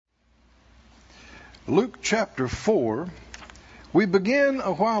Luke chapter 4. We began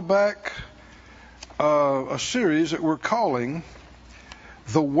a while back a series that we're calling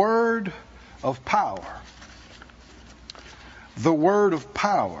The Word of Power. The Word of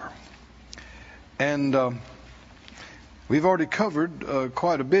Power. And we've already covered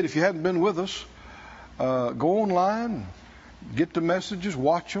quite a bit. If you hadn't been with us, go online, get the messages,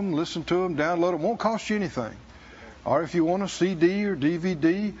 watch them, listen to them, download them. Won't cost you anything. Or if you want a CD or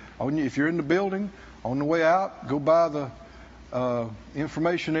DVD, if you're in the building, on the way out, go by the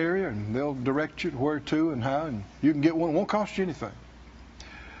information area and they'll direct you to where to and how, and you can get one. It won't cost you anything.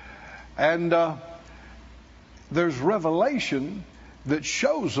 And there's revelation that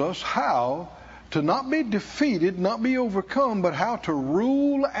shows us how to not be defeated, not be overcome, but how to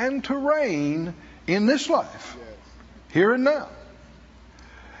rule and to reign in this life, here and now.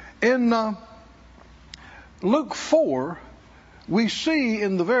 In Luke 4, we see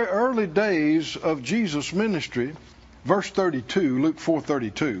in the very early days of Jesus' ministry, verse 32, Luke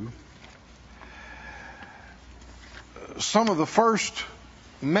 4:32, some of the first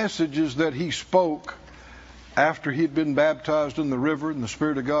messages that he spoke after he'd been baptized in the river and the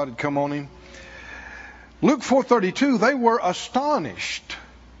Spirit of God had come on him. Luke 4:32, they were astonished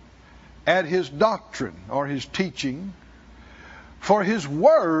at his doctrine or his teaching, for his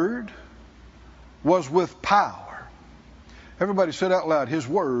word was with power. Everybody said out loud, his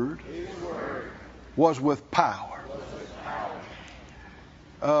word was with power.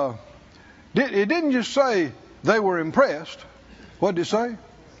 It didn't just say they were impressed. What did it say?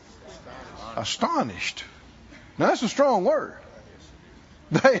 Astonished. Now that's a strong word.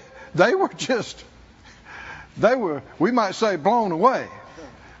 They were, we might say, blown away.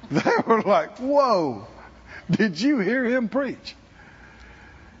 They were like, whoa, did you hear him preach?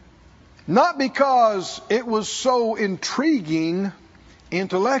 Not because it was so intriguing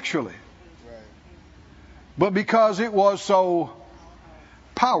intellectually, but because it was so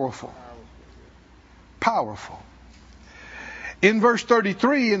powerful. Powerful. In verse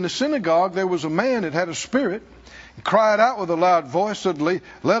 33, in the synagogue, there was a man that had a spirit. He cried out with a loud voice, said,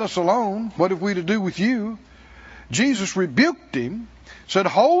 "Let us alone. What have we to do with you?" Jesus rebuked him, said,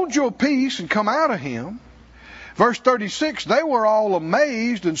 "Hold your peace and come out of him." Verse 36, they were all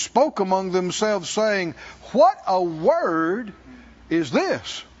amazed and spoke among themselves, saying, "What a word is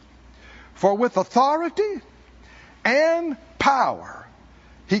this? For with authority and power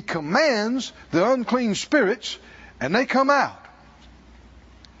he commands the unclean spirits, and they come out."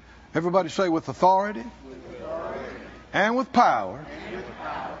 Everybody say, with authority, and with power,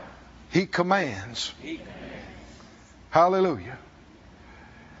 he commands. Hallelujah.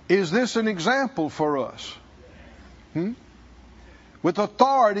 Is this an example for us? With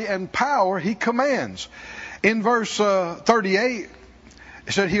authority and power, he commands. In verse 38,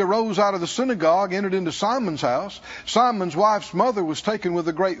 it said, he arose out of the synagogue, entered into Simon's house. Simon's wife's mother was taken with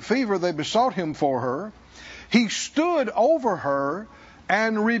a great fever. They besought him for her. He stood over her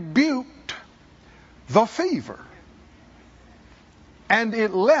and rebuked the fever, and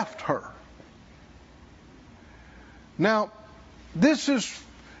it left her. Now, this is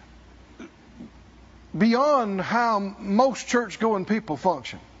beyond how most church-going people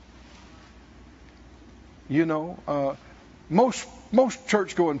function. You know, most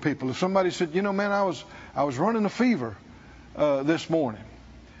church-going people, if somebody said, man, I was running a fever this morning,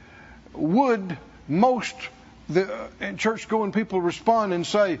 would most church-going people respond and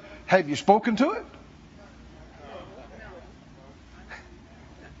say, "Have you spoken to it?"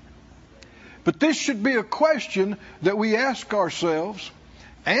 But this should be a question that we ask ourselves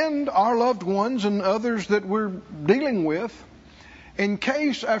and our loved ones and others that we're dealing with in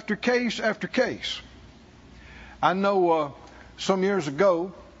case after case after case. I know some years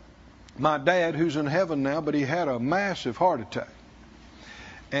ago, my dad, who's in heaven now, but he had a massive heart attack.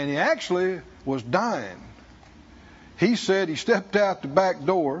 And he actually was dying. He said he stepped out the back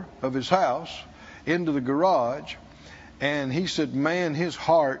door of his house into the garage, and he said, man, his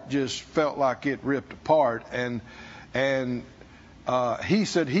heart just felt like it ripped apart. And he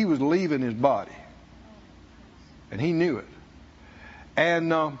said he was leaving his body, and he knew it.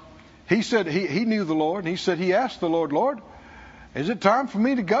 And he said he knew the Lord, and he said he asked the Lord, "Lord, is it time for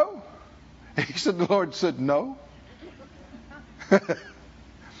me to go?" He said the Lord said, "No."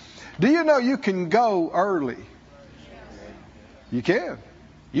 Do you know you can go early? You can.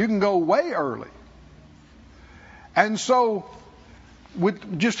 You can go way early. And so,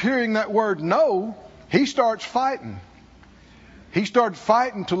 with just hearing that word "no," he starts fighting. He started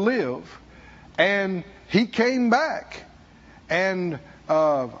fighting to live, and he came back. And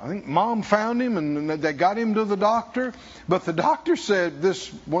I think Mom found him, and they got him to the doctor. But the doctor said, this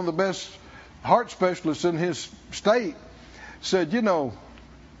one of the best heart specialist in his state said,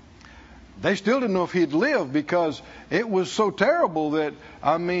 they still didn't know if he'd live because it was so terrible that,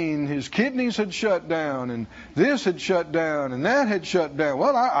 his kidneys had shut down and this had shut down and that had shut down.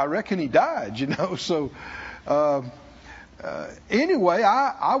 Well, I reckon he died, So anyway,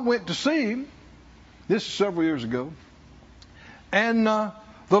 I went to see him. This is several years ago. And the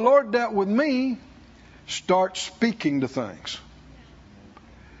Lord dealt with me, start speaking to things.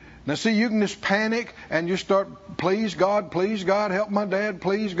 Now, see, you can just panic and you start, please God, help my dad.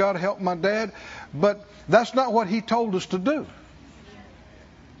 Please God, help my dad. But that's not what He told us to do.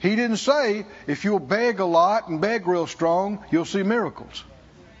 He didn't say, if you'll beg a lot and beg real strong, you'll see miracles.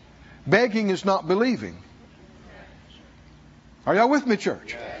 Begging is not believing. Are y'all with me,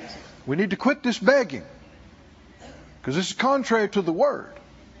 church? We need to quit this begging, because this is contrary to the Word.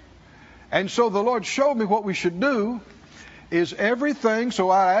 And so the Lord showed me what we should do is everything. So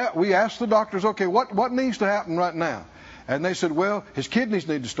we asked the doctors, okay, what needs to happen right now? And they said, well, his kidneys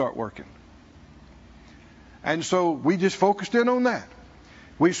need to start working. And so we just focused in on that.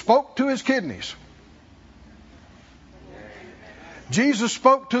 We spoke to his kidneys. Jesus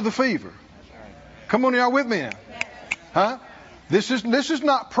spoke to the fever. Come on, y'all with me now? Huh? This is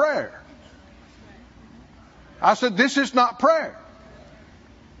not prayer. I said, this is not prayer.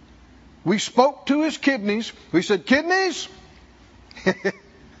 We spoke to his kidneys. We said, kidneys?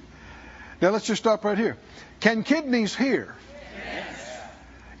 Now let's just stop right here. Can kidneys hear? Yes.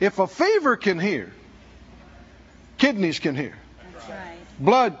 If a fever can hear, kidneys can hear. That's right.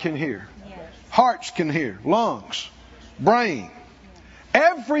 Blood can hear. Yes. Hearts can hear. Lungs. Brain.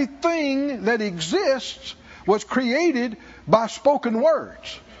 Everything that exists was created by spoken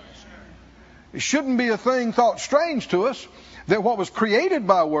words. It shouldn't be a thing thought strange to us that what was created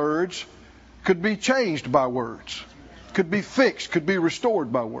by words could be changed by words, could be fixed, could be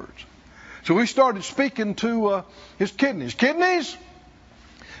restored by words. So we started speaking to his kidneys. Kidneys,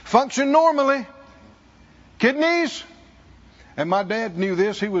 function normally. Kidneys. And my dad knew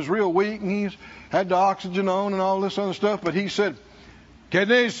this. He was real weak and he had the oxygen on and all this other stuff. But he said,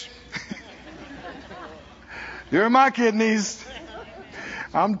 kidneys, you're my kidneys.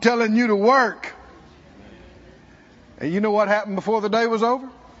 I'm telling you to work. And you know what happened before the day was over?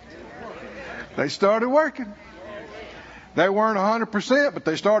 They started working. They weren't 100%, but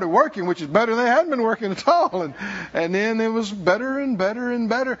they started working, which is better than they hadn't been working at all. And then it was better and better and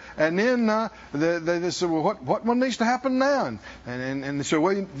better. And then they said, well, what needs to happen now? And they said,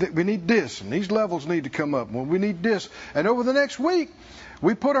 well, we need this, and these levels need to come up. Well, we need this. And over the next week,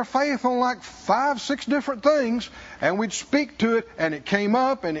 we put our faith on like 5-6 different things, and we'd speak to it, and it came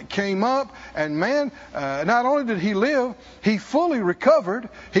up, and it came up. And man, not only did he live, he fully recovered.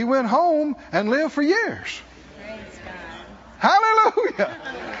 He went home and lived for years. Praise God. Hallelujah.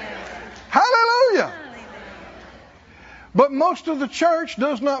 Hallelujah. But most of the church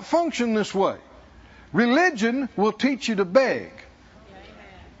does not function this way. Religion will teach you to beg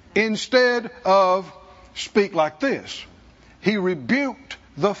instead of speak like this. He rebuked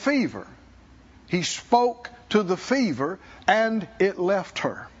the fever. He spoke to the fever, and it left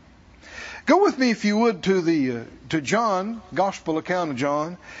her. Go with me, if you would, to John, Gospel account of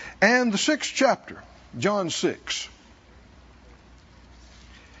John, and the 6th chapter, John 6.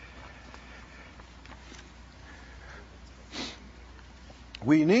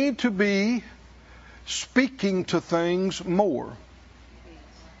 We need to be speaking to things more,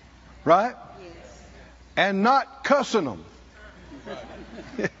 right? And not cussing them.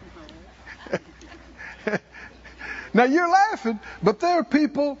 Now you're laughing, but there are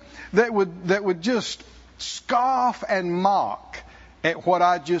people that would just scoff and mock at what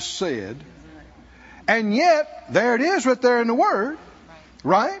I just said. And yet, there it is right there in the Word,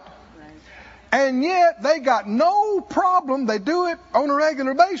 right? And yet, they got no problem. They do it on a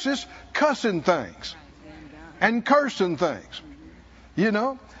regular basis, cussing things and cursing things. You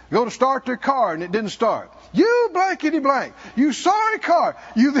know, go to start their car and it didn't start. You blankety blank. You sorry car.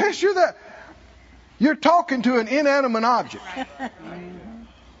 You this, you that. You're talking to an inanimate object.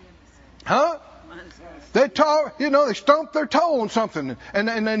 Huh? They talk, they stomp their toe on something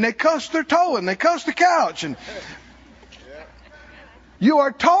and they cuss their toe and they cuss the couch. And you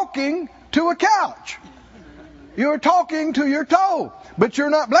are talking to a couch. You're talking to your toe, but you're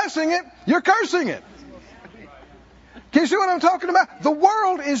not blessing it. You're cursing it. Can you see what I'm talking about? The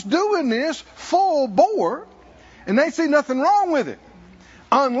world is doing this full bore, and they see nothing wrong with it.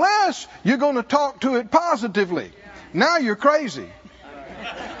 Unless you're going to talk to it positively. Now you're crazy.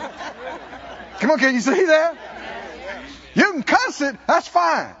 Come on, can you see that? You can cuss it, that's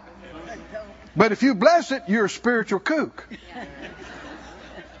fine. But if you bless it, you're a spiritual kook.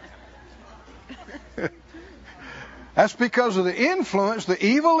 That's because of the influence, the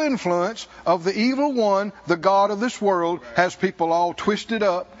evil influence of the evil one, the god of this world, has people all twisted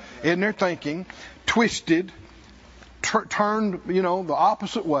up in their thinking, twisted, turned, the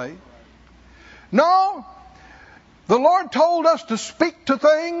opposite way. No, the Lord told us to speak to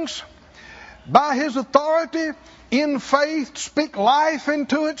things by His authority, in faith, speak life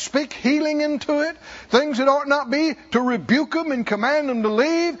into it, speak healing into it, things that ought not be, to rebuke them and command them to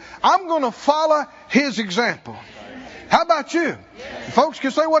leave. I'm going to follow His example. How about you? Yes. Folks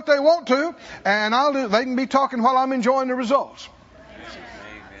can say what they want to, and they can be talking while I'm enjoying the results. Amen.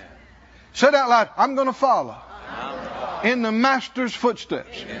 Say it out loud. I'm going to follow in the Master's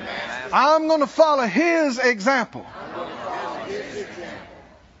footsteps. I'm going to follow His example.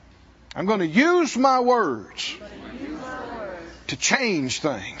 I'm going to use my words to change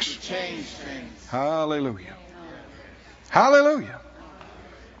things. Hallelujah. Hallelujah.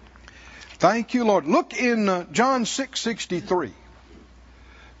 Thank you, Lord. Look in John 6:63.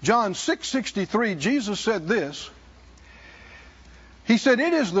 John 6:63, Jesus said this. He said,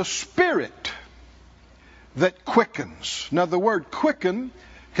 "It is the Spirit that quickens." Now, the word quicken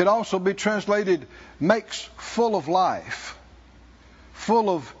could also be translated makes full of life, full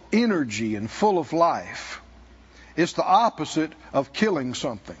of energy and full of life. It's the opposite of killing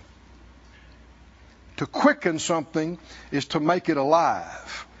something. To quicken something is to make it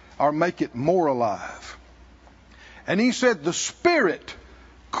alive, or make it more alive. And He said the Spirit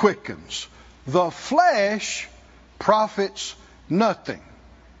quickens. The flesh profits nothing.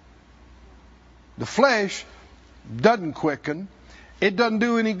 The flesh doesn't quicken. It doesn't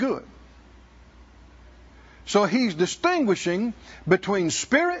do any good. So He's distinguishing between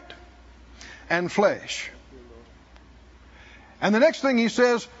spirit and flesh. And the next thing He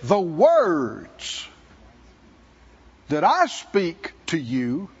says, the words that I speak to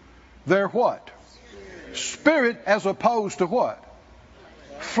you, they're what? Spirit as opposed to what?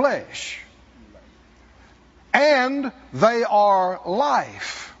 Flesh. And they are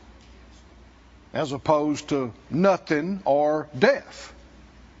life as opposed to nothing or death.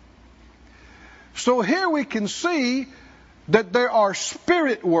 So here we can see that there are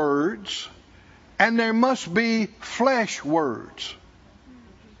spirit words and there must be flesh words.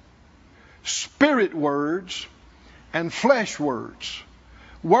 Spirit words and flesh words.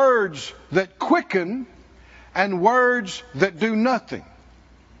 Words that quicken and words that do nothing.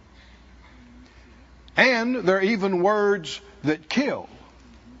 And there are even words that kill,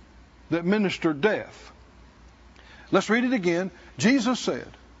 that minister death. Let's read it again. Jesus said,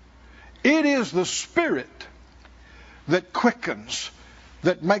 "It is the Spirit that quickens,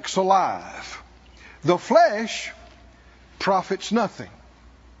 that makes alive. The flesh profits nothing.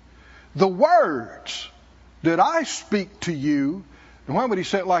 The words that I speak to you," and why would He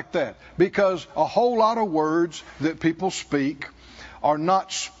say it like that? Because a whole lot of words that people speak are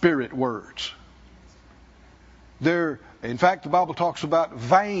not spirit words. In fact, the Bible talks about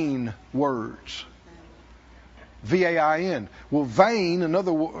vain words. V-A-I-N. Well, vain,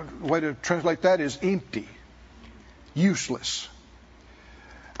 another way to translate that is empty, useless.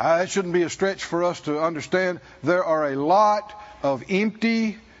 It shouldn't be a stretch for us to understand there are a lot of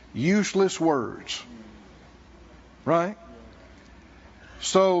empty, useless words. Right?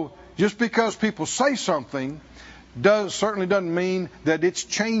 So, just because people say something certainly doesn't mean that it's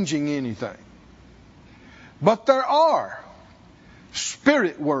changing anything. But there are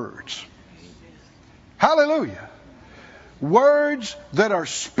spirit words. Hallelujah. Words that are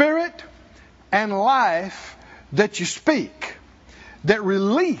spirit and life that you speak, that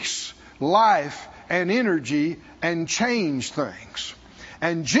release life and energy and change things.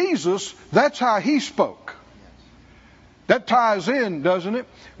 And Jesus, that's how He spoke. That ties in, doesn't it,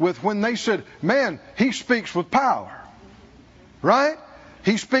 with when they said, man, He speaks with power. Right?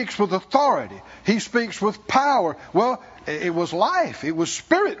 He speaks with authority. He speaks with power. Well, it was life. It was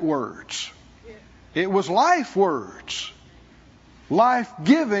spirit words. It was life words.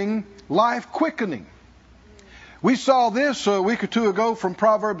 Life-giving, life-quickening. We saw this a week or two ago from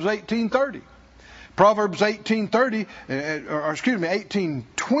Proverbs 18:30. Proverbs 18:30,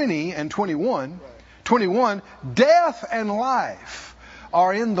 18:20 and 21. 21, death and life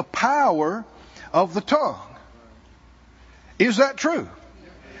are in the power of the tongue. Is that true?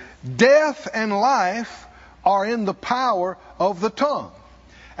 Death and life are in the power of the tongue.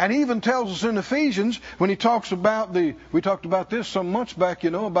 And He even tells us in Ephesians, when He talks about we talked about this some months back,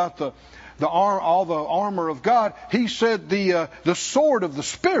 about all the armor of God. He said the sword of the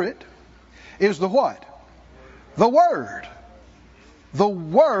Spirit is the what? The Word. The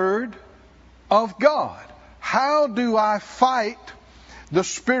Word of God. How do I fight the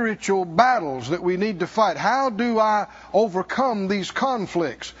spiritual battles that we need to fight. How do I overcome these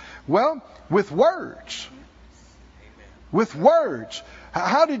conflicts? Well, with words. With words.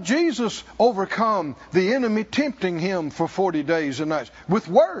 How did Jesus overcome the enemy tempting him for 40 days and nights? With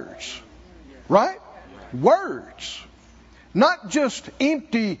words. Right? Words. Not just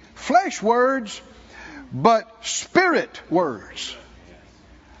empty flesh words, but spirit words.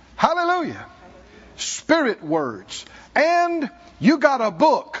 Hallelujah. Spirit words. And you got a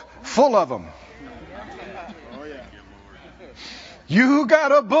book full of them. You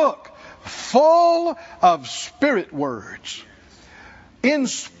got a book full of spirit words.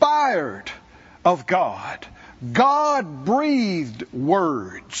 Inspired of God. God-breathed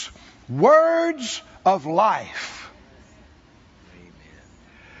words. Words of life.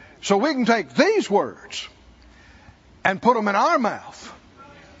 So we can take these words and put them in our mouth.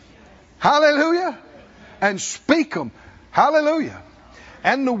 Hallelujah. And speak them. Hallelujah.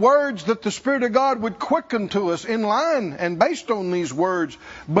 And the words that the Spirit of God would quicken to us in line and based on these words,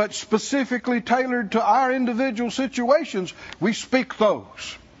 but specifically tailored to our individual situations, we speak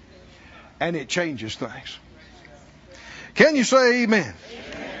those. And it changes things. Can you say amen?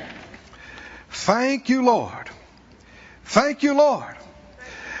 Amen. Thank you, Lord. Thank you, Lord.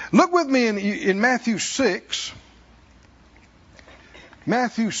 Look with me in Matthew 6.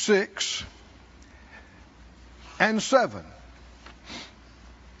 Matthew 6 and 7.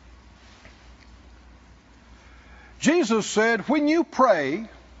 Jesus said, when you pray,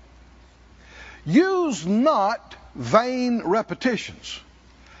 use not vain repetitions,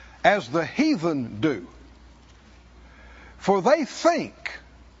 as the heathen do. For they think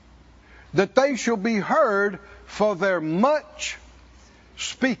that they shall be heard for their much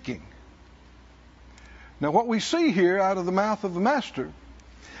speaking. Now what we see here out of the mouth of the Master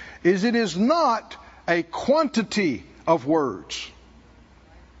is it is not a quantity of words.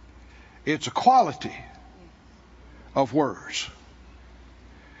 It's a quality of words.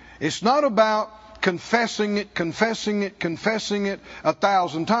 It's not about confessing it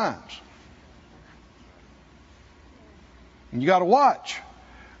 1,000 times. And you got to watch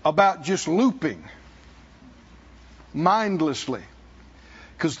about just looping mindlessly.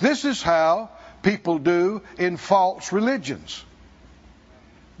 Because this is how people do in false religions.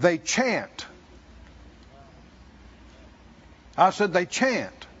 They chant. I said they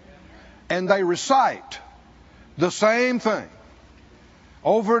chant. And they recite the same thing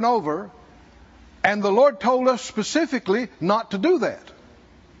over and over. And the Lord told us specifically not to do that.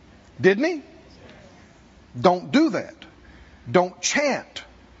 Didn't He? Don't do that. Don't chant.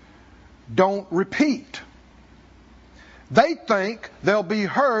 Don't repeat. They think they'll be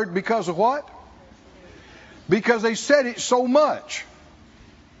heard because of what? Because they said it so much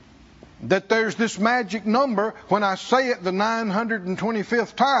that there's this magic number. When I say it the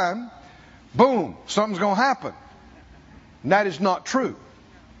 925th time, boom, something's going to happen. And that is not true.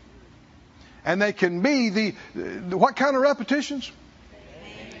 And they can be the what kind of repetitions?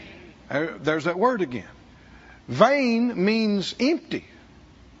 There's that word again. Vain means empty,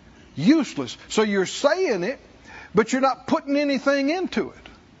 useless. So you're saying it, but you're not putting anything into it.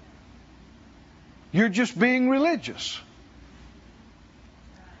 You're just being religious.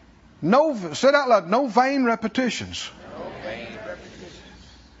 Say it out loud. No vain repetitions.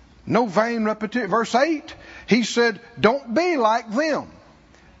 No vain repetitions. Verse 8, He said, don't be like them.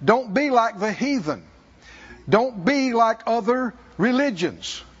 Don't be like the heathen. Don't be like other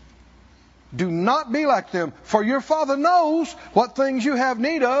religions. Do not be like them, for your Father knows what things you have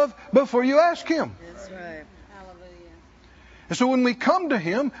need of before you ask Him. That's right. Hallelujah. And so when we come to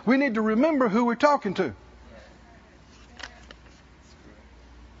Him, we need to remember who we're talking to.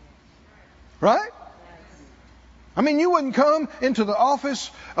 Right? I mean, you wouldn't come into the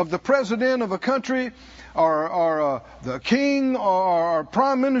office of the president of a country or the king or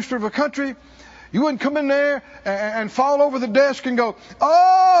prime minister of a country. You wouldn't come in there and fall over the desk and go,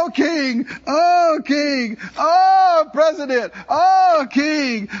 oh, king, oh, president, oh,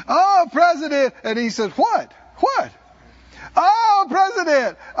 king, oh, president. And he says, what? What? Oh,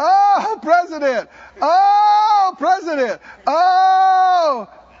 president, oh, president, oh, president, oh.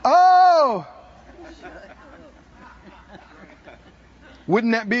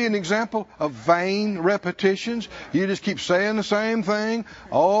 Wouldn't that be an example of vain repetitions? You just keep saying the same thing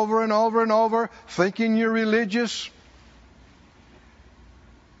over and over and over, thinking you're religious.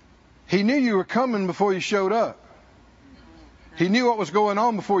 He knew you were coming before you showed up. He knew what was going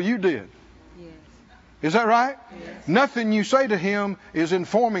on before you did. Yes. Is that right? Yes. Nothing you say to Him is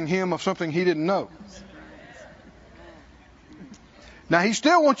informing Him of something He didn't know. Now, He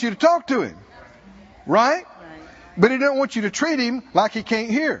still wants you to talk to Him. Right? But he doesn't want you to treat him like he can't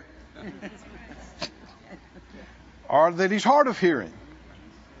hear. Or that he's hard of hearing.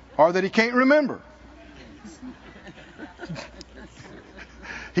 Or that he can't remember.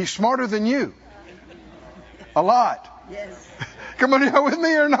 He's smarter than you. A lot. Yes. Come on, you with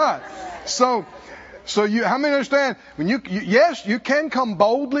me or not? So you, how many understand? When yes, you can come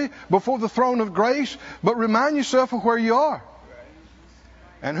boldly before the throne of grace, but remind yourself of where you are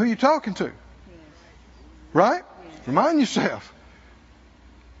and who you're talking to. Right? Remind yourself.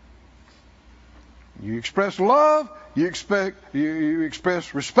 You express love. You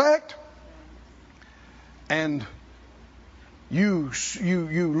express respect, and you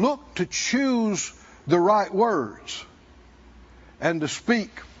look to choose the right words and to speak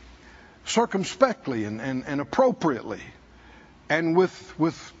circumspectly and appropriately and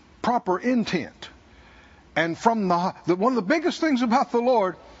with proper intent. And from one of the biggest things about the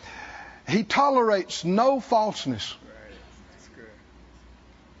Lord, He tolerates no falseness.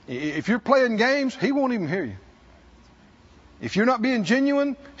 If you're playing games, He won't even hear you. If you're not being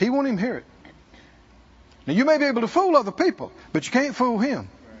genuine, He won't even hear it. Now, you may be able to fool other people, but you can't fool Him.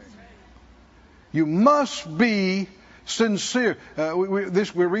 You must be sincere.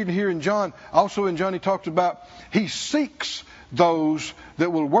 We're reading here in John. Also in John, he talks about He seeks those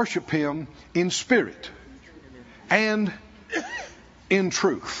that will worship Him in spirit and in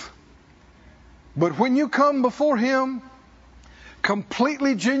truth. But when you come before Him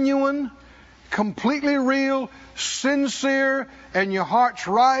completely genuine, completely real, sincere, and your heart's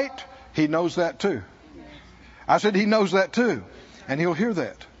right, He knows that too. I said He knows that too. And He'll hear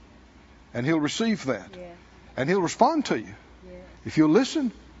that. And He'll receive that. And He'll respond to you. If you'll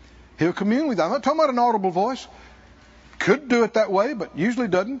listen, He'll commune with you. I'm not talking about an audible voice. Could do it that way, but usually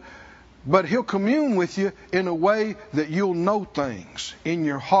doesn't. But He'll commune with you in a way that you'll know things in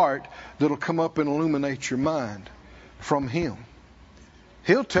your heart that'll come up and illuminate your mind from Him.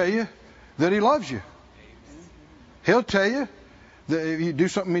 He'll tell you that He loves you. He'll tell you that if you do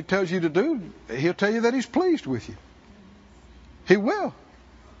something He tells you to do, He'll tell you that He's pleased with you. He will.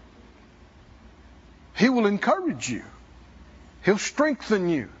 He will encourage you. He'll strengthen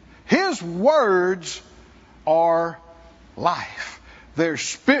you. His words are life. They're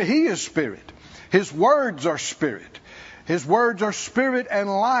spirit. He is spirit. His words are spirit. His words are spirit and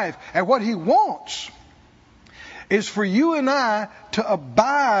life. And what He wants is for you and I to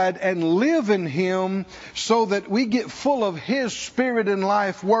abide and live in Him so that we get full of His spirit and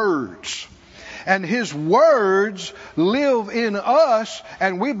life words. And His words live in us,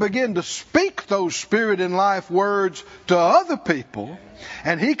 and we begin to speak those spirit and life words to other people.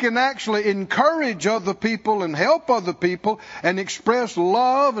 And He can actually encourage other people and help other people and express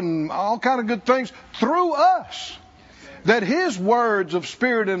love and all kind of good things through us. That His words of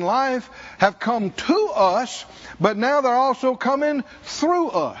spirit and life have come to us, but now they're also coming through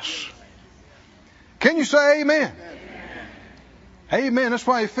us. Can you say amen? Amen. That's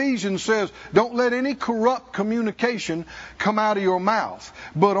why Ephesians says, don't let any corrupt communication come out of your mouth,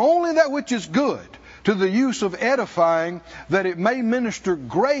 but only that which is good, to the use of edifying, that it may minister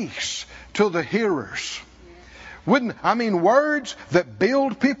grace to the hearers. Words that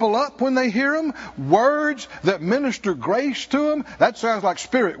build people up when they hear them, words that minister grace to them, that sounds like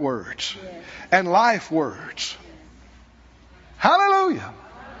spirit words and life words. Hallelujah.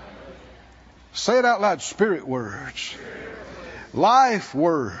 Say it out loud, spirit words. Life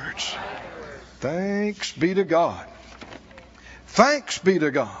words. Thanks be to God. Thanks be to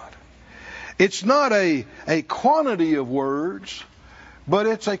God. It's not a quantity of words, but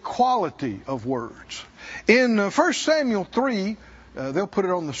it's a quality of words. In 1 Samuel 3, they'll put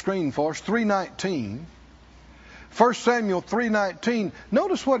it on the screen for us, 3:19. 1 Samuel 3:19.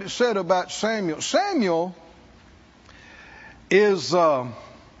 Notice what it said about Samuel. Samuel is...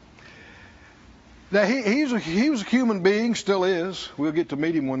 Now, he was a human being, still is. We'll get to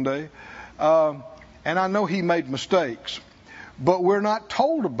meet him one day. And I know he made mistakes. But we're not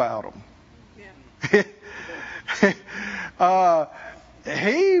told about them. Yeah.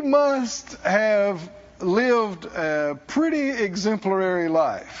 He must have lived a pretty exemplary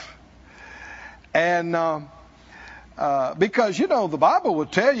life. And because, the Bible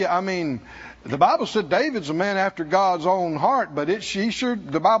would tell you, the Bible said David's a man after God's own heart, but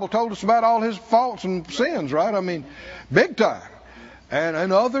the Bible told us about all his faults and sins, right? Big time.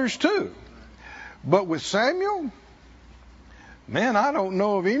 And others too. But with Samuel, man, I don't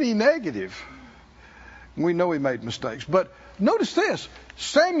know of any negative. We know he made mistakes. But notice this.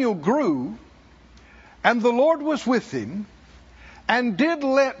 Samuel grew, and the Lord was with him, and did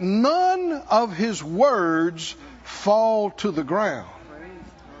let none of his words fall to the ground.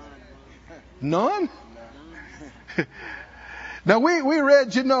 None? Now we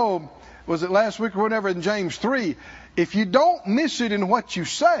read, was it last week or whenever in James 3, if you don't miss it in what you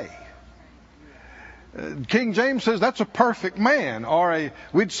say, King James says that's a perfect man, or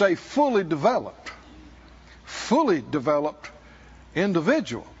we'd say fully developed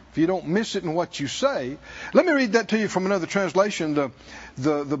individual. If you don't miss it in what you say. Let me read that to you from another translation.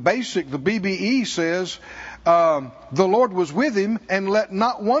 The basic, the BBE says, the Lord was with him, and let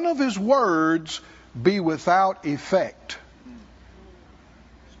not one of his words be without effect.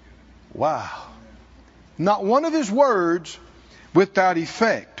 Wow. Not one of his words without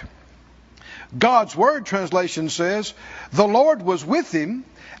effect. God's Word translation says, the Lord was with him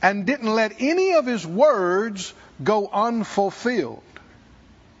and didn't let any of his words go unfulfilled.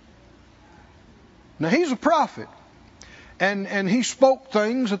 Now, he's a prophet, and he spoke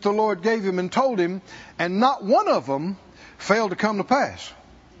things that the Lord gave him and told him, and not one of them failed to come to pass.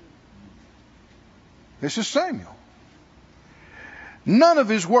 This is Samuel. None of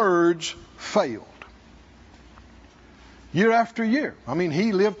his words failed. Year after year. I mean,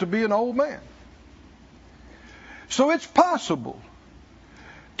 he lived to be an old man. So it's possible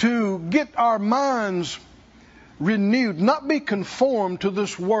to get our minds renewed, not be conformed to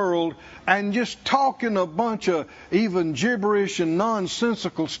this world and just talking a bunch of even gibberish and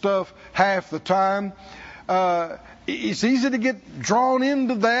nonsensical stuff half the time. It's easy to get drawn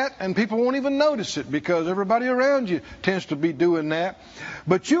into that, and people won't even notice it because everybody around you tends to be doing that.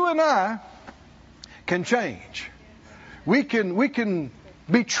 But you and I can change. We can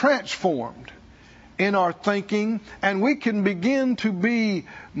be transformed in our thinking, and we can begin to be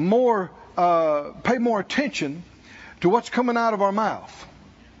pay more attention to what's coming out of our mouth.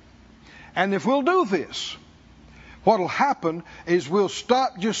 And if we'll do this, what'll happen is we'll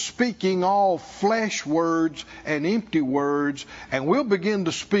stop just speaking all flesh words and empty words, and we'll begin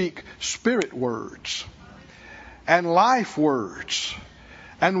to speak spirit words and life words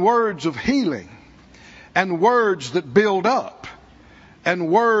and words of healing and words that build up and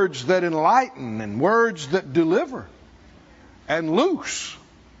words that enlighten and words that deliver and loose.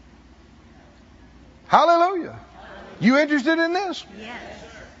 Hallelujah. You interested in this? Yes.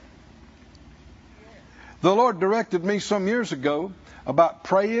 The Lord directed me some years ago about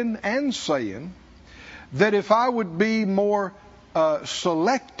praying and saying that if I would be more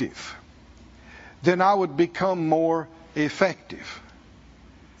selective, then I would become more effective.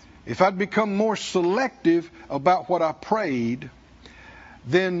 If I'd become more selective about what I prayed,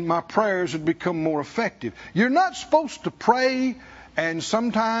 then my prayers would become more effective. You're not supposed to pray, and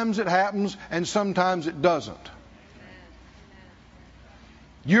sometimes it happens and sometimes it doesn't.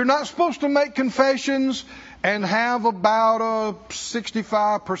 You're not supposed to make confessions and have about a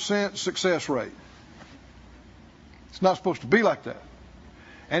 65% success rate. It's not supposed to be like that.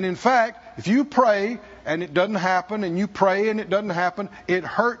 And in fact, if you pray and it doesn't happen, and you pray and it doesn't happen, it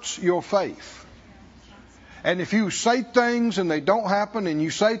hurts your faith. And if you say things and they don't happen, and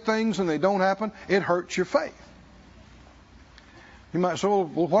you say things and they don't happen, it hurts your faith. You might say, well,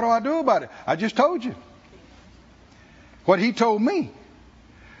 what do I do about it? I just told you what he told me.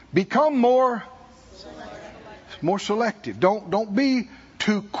 Become more selective. Don't be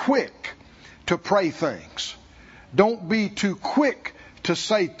too quick to pray things. Don't be too quick to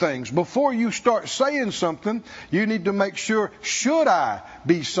say things. Before you start saying something, you need to make sure, should I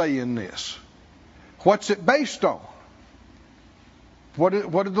be saying this? What's it based on? What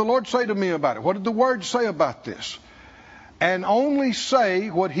did the Lord say to me about it? What did the Word say about this? And only say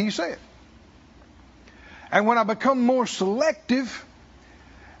what He said. And when I become more selective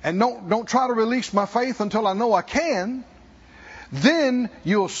and don't try to release my faith until I know I can, then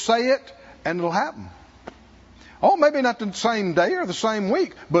you'll say it and it'll happen. Oh, maybe not the same day or the same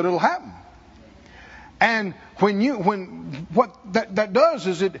week, but it'll happen. And what that does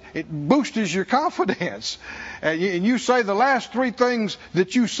is it boosts your confidence. And you say the last three things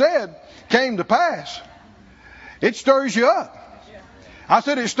that you said came to pass. It stirs you up. I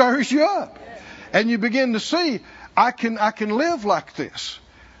said it stirs you up. And you begin to see, I can live like this.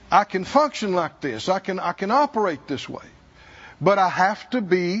 I can function like this. I can operate this way. But I have to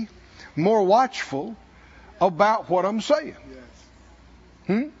be more watchful about what I'm saying.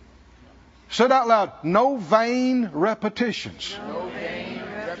 Say it out loud. No vain repetitions. No vain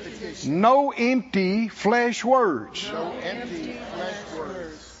repetitions. No empty flesh words. No empty flesh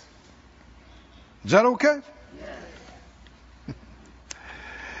words. Is that okay? Yes.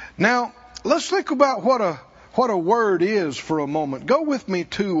 Now, let's think about what a word is for a moment. Go with me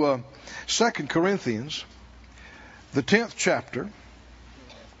to 2 Corinthians, the 10th chapter.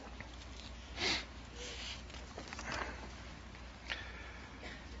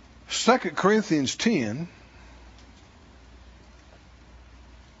 2 Corinthians 10.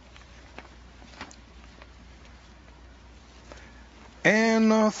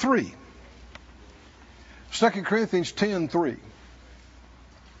 and 3. 2 Corinthians 10:3.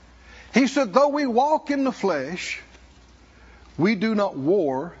 He said, though we walk in the flesh, we do not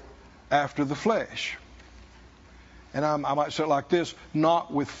war after the flesh. And I might say it like this,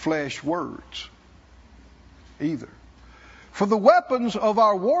 not with flesh words either. For the weapons of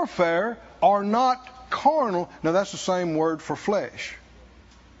our warfare are not carnal. Now that's the same word for flesh.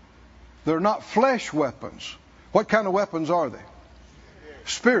 They're not flesh weapons. What kind of weapons are they?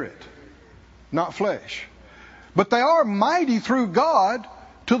 Spirit, not flesh. But they are mighty through God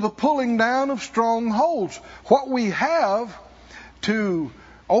to the pulling down of strongholds. What we have to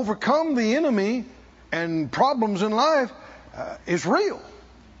overcome the enemy and problems in life is real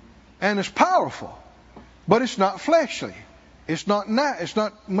and it's powerful, but it's not fleshly. It's not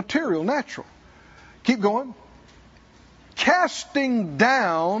material, natural. Keep going. Casting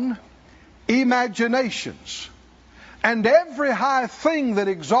down imaginations and every high thing that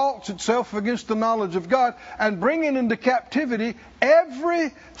exalts itself against the knowledge of God, and bringing into captivity every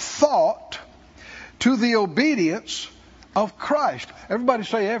thought to the obedience of Christ. Everybody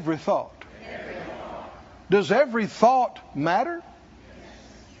say every thought. Every thought. Does every thought matter?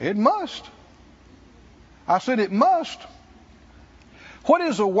 Yes. It must. I said it must. What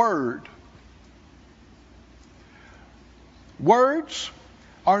is a word? Words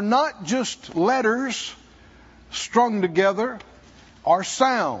are not just letters strung together or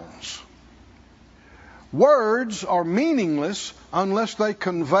sounds. Words are meaningless unless they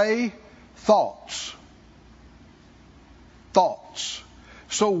convey thoughts. Thoughts.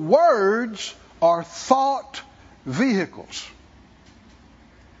 So words are thought vehicles.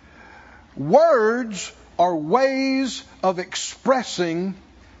 Words are ways of expressing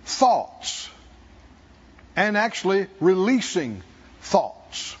thoughts and actually releasing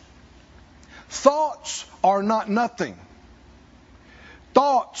thoughts. Thoughts are not nothing.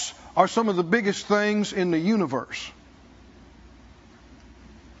 Thoughts are some of the biggest things in the universe.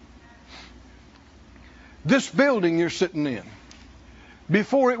 This building you're sitting in,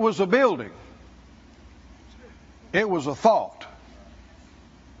 before it was a building, it was a thought.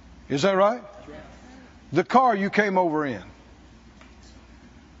 Is that right? The car you came over in,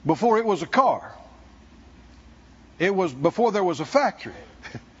 before it was a car, it was before there was a factory,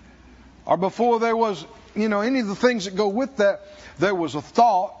 or before there was, any of the things that go with that, there was a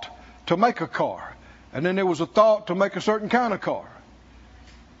thought to make a car. And then there was a thought to make a certain kind of car.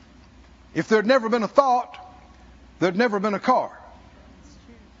 If there'd never been a thought, there'd never been a car.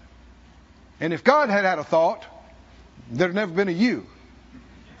 And if God had had a thought, there'd never been a you,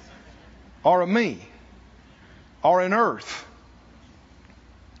 or a me, or an earth.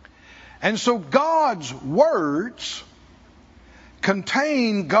 And so God's words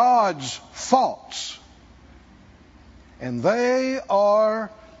contain God's thoughts. And they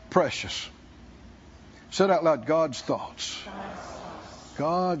are precious. Say it out loud, God's thoughts.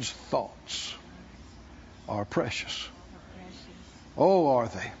 God's thoughts are precious. Oh, are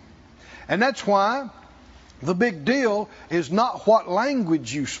they? And that's why the big deal is not what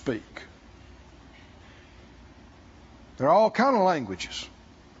language you speak. There are all kinds of languages.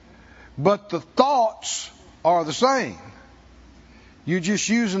 But the thoughts are the same. You're just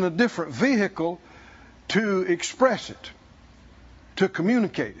using a different vehicle to express it, to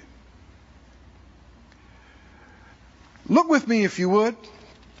communicate it. Look with me, if you would,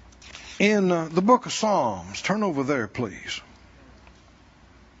 in the book of Psalms. Turn over there, please.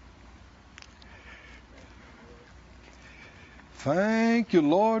 Thank you,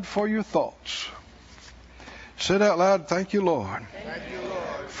 Lord, for your thoughts. Say it out loud. Thank you, Lord,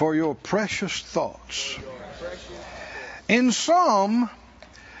 for your precious thoughts. In Psalm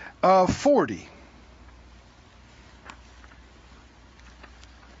 40,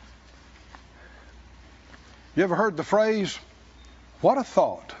 you ever heard the phrase, what a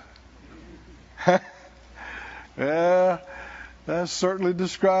thought? Yeah, that certainly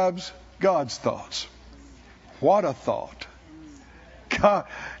describes God's thoughts. What a thought.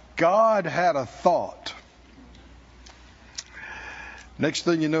 God had a thought. Next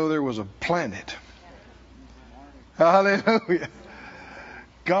thing you know, there was a planet. Hallelujah.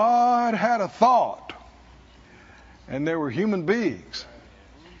 God had a thought. And there were human beings.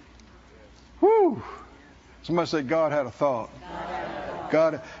 Whew. Somebody say God had a thought.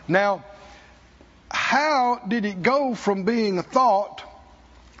 God. Now, how did it go from being a thought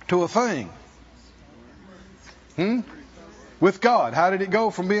to a thing? With God, how did it go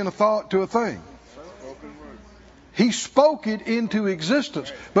from being a thought to a thing? He spoke it into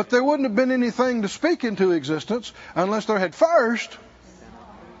existence. But there wouldn't have been anything to speak into existence unless there had first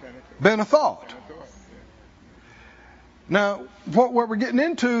been a thought. Now, what we're getting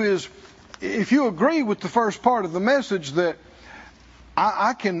into is, if you agree with the first part of the message, that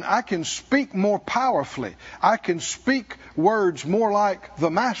I can speak more powerfully. I can speak words more like the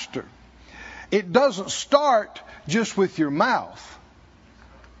Master. It doesn't start just with your mouth.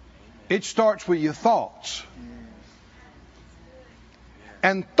 It starts with your thoughts.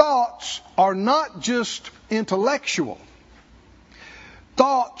 And thoughts are not just intellectual.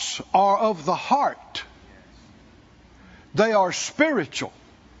 Thoughts are of the heart. They are spiritual.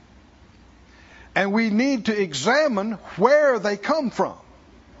 And we need to examine where they come from.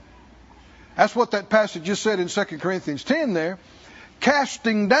 That's what that passage just said in 2 Corinthians 10 there.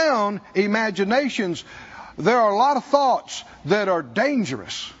 Casting down imaginations. There are a lot of thoughts that are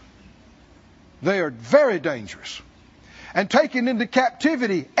dangerous. They are very dangerous. And taking into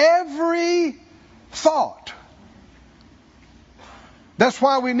captivity every thought. That's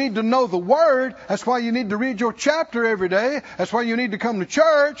why we need to know the Word. That's why you need to read your chapter every day. That's why you need to come to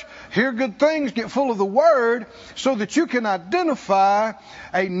church, hear good things, get full of the Word, so that you can identify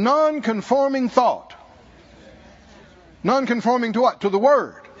a non-conforming thought. Non-conforming to what? To the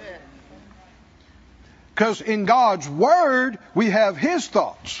Word. Because in God's Word, we have His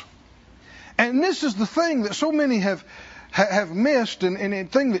thoughts. And this is the thing that so many have missed, and a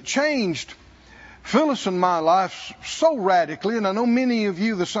thing that changed Phyllis and my life so radically, and I know many of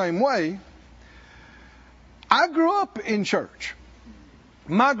you the same way. I grew up in church.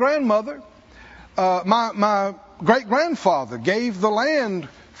 My grandmother, my great-grandfather gave the land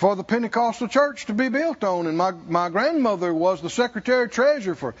for the Pentecostal church to be built on, and my grandmother was the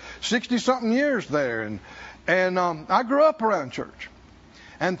secretary-treasurer for 60-something years there, and I grew up around church,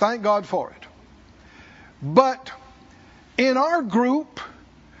 and thank God for it. But in our group,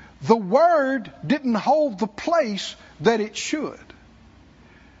 the Word didn't hold the place that it should.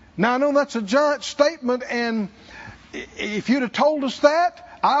 Now, I know that's a giant statement, and if you'd have told us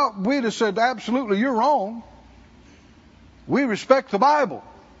that, we'd have said, absolutely, you're wrong. We respect the Bible.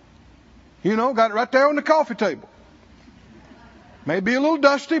 You know, got it right there on the coffee table. Maybe a little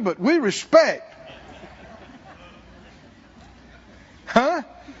dusty, but we respect. Huh?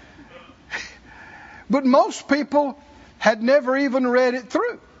 But most people had never even read it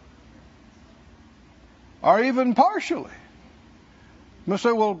through. Or even partially. You must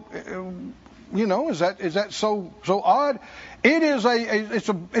say, well, you know, is that so odd? It is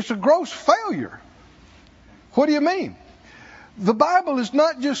it's a gross failure. What do you mean? The Bible is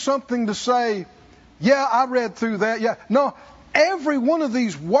not just something to say, yeah, I read through that. Yeah, no, every one of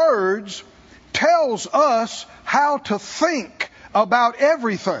these words tells us how to think about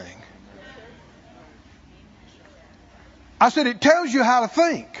everything. I said it tells you how to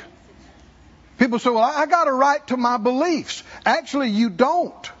think. People say, well, I got a right to my beliefs. Actually, you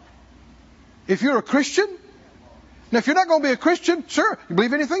don't. If you're a Christian. Now, if you're not going to be a Christian, sure, you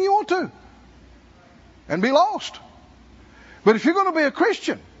believe anything you want to. And be lost. But if you're going to be a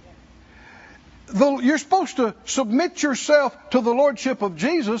Christian, you're supposed to submit yourself to the Lordship of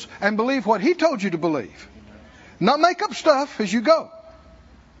Jesus and believe what He told you to believe. Not make up stuff as you go.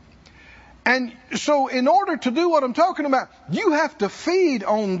 And so in order to do what I'm talking about, you have to feed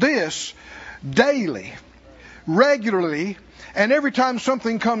on this daily, regularly, and every time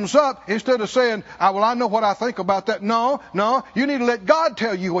something comes up, instead of saying, well, I know what I think about that. No, you need to let God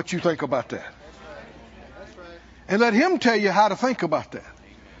tell you what you think about that. That's right. And let Him tell you how to think about that.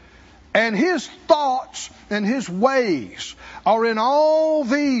 And His thoughts and His ways are in all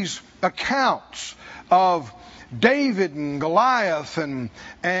these accounts of David and Goliath and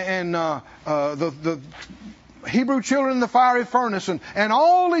the Hebrew children in the fiery furnace and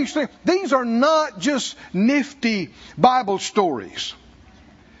all these things. These are not just nifty Bible stories.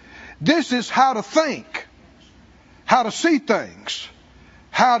 This is how to think, how to see things,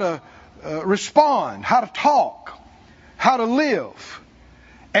 how to respond, how to talk, how to live.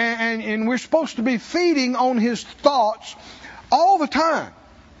 And we're supposed to be feeding on His thoughts all the time.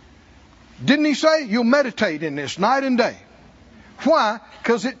 Didn't He say you'll meditate in this night and day? Why?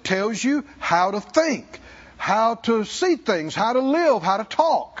 Because it tells you how to think, how to see things, how to live, how to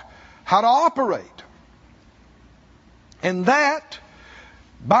talk, how to operate. And that,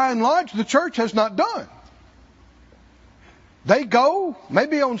 by and large, the church has not done. They go,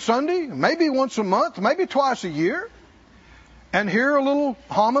 maybe on Sunday, maybe once a month, maybe twice a year, and hear a little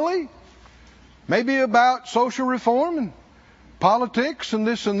homily, maybe about social reform and politics and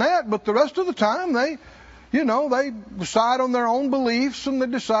this and that, but the rest of the time they decide on their own beliefs and they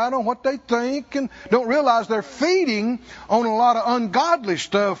decide on what they think and don't realize they're feeding on a lot of ungodly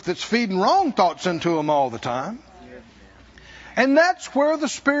stuff that's feeding wrong thoughts into them all the time. And that's where the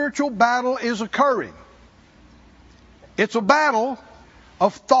spiritual battle is occurring. It's a battle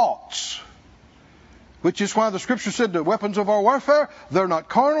of thoughts, which is why the Scripture said the weapons of our warfare, they're not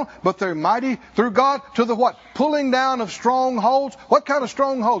carnal, but they're mighty through God to the what? Pulling down of strongholds. What kind of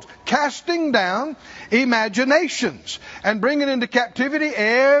strongholds? Casting down imaginations and bringing into captivity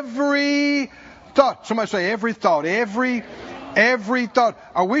every thought. Somebody say every thought. Every thought.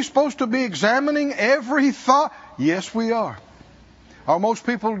 Are we supposed to be examining every thought? Yes, we are. Are most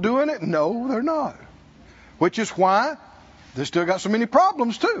people doing it? No, they're not. Which is why they still got so many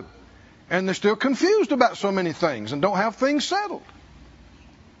problems too. And they're still confused about so many things and don't have things settled.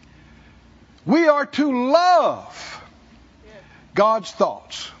 We are to love God's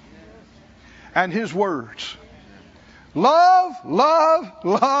thoughts and His words. Love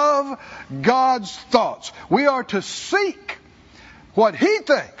God's thoughts. We are to seek what He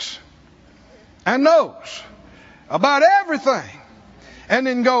thinks and knows about everything. And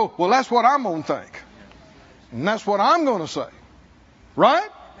then go, well, that's what I'm going to think. And that's what I'm going to say. Right?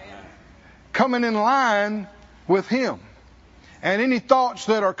 Coming in line with Him. And any thoughts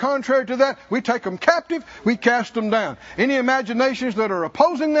that are contrary to that, we take them captive, we cast them down. Any imaginations that are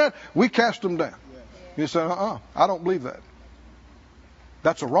opposing that, we cast them down. You say, I don't believe that.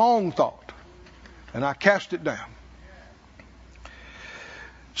 That's a wrong thought. And I cast it down.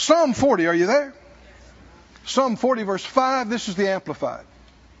 Psalm 40, are you there? Psalm 40 verse 5, this is the Amplified.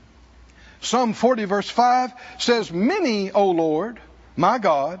 Psalm 40 verse 5 says, many, O Lord, my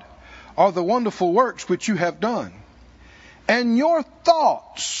God, are the wonderful works which you have done, and your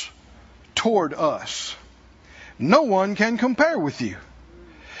thoughts toward us, no one can compare with you.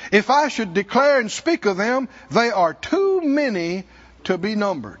 If I should declare and speak of them, they are too many to be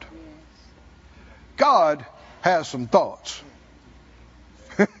numbered. God has some thoughts.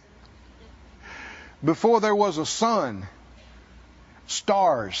 Before there was a sun,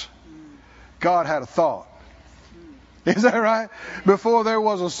 stars, God had a thought. Is that right? Before there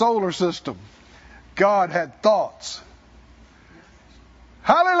was a solar system, God had thoughts.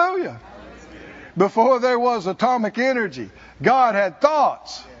 Hallelujah. Before there was atomic energy, God had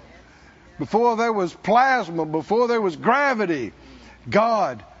thoughts. Before there was plasma, before there was gravity,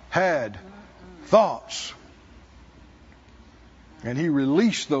 God had thoughts. And He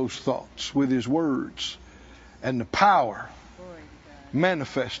released those thoughts with His words, and the power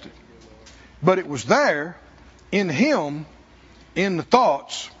manifested. But it was there in Him, in the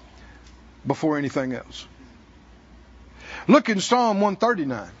thoughts, before anything else. Look in Psalm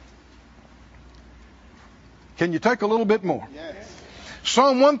 139. Can you take a little bit more? Yes.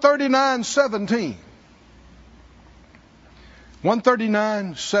 Psalm 139:17.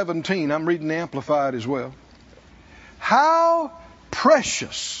 139:17. I'm reading the Amplified as well. How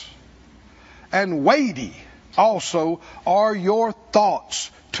precious and weighty also are your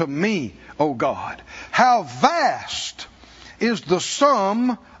thoughts to me, O God. How vast is the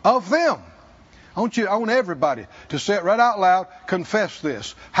sum of them. I want everybody to say it right out loud. Confess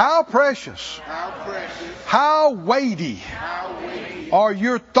this. How precious, how weighty are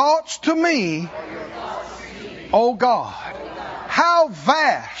your thoughts to me, O God. How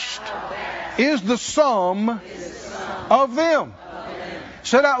vast is the sum of them.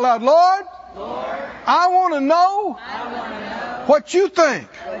 Say it out loud. Lord, I want to know what you think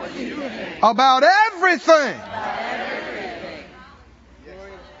about everything.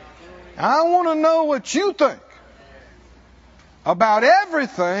 I want to know what you think about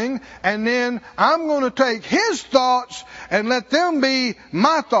everything, and then I'm going to take His thoughts and let them be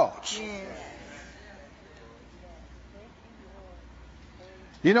my thoughts.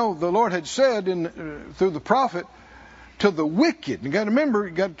 You know, the Lord had said through the prophet to the wicked. You got to remember,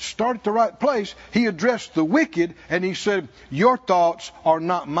 you got to start at the right place. He addressed the wicked and He said, your thoughts are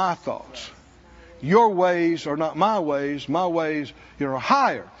not my thoughts. Your ways are not my ways. My ways, are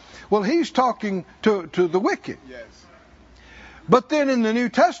higher. Well, He's talking to the wicked. Yes. But then in the New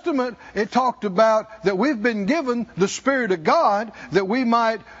Testament, it talked about that we've been given the Spirit of God that we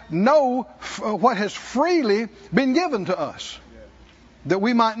might know what has freely been given to us. Yes. That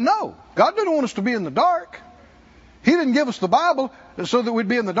we might know. God didn't want us to be in the dark. He didn't give us the Bible so that we'd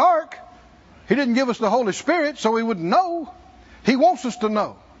be in the dark. He didn't give us the Holy Spirit so we wouldn't know. He wants us to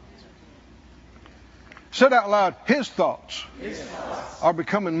know. Said out loud, His thoughts are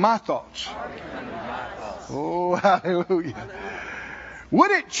becoming my thoughts. Oh, hallelujah.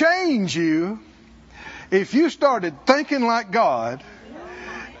 Would it change you if you started thinking like God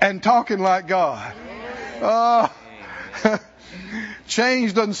and talking like God?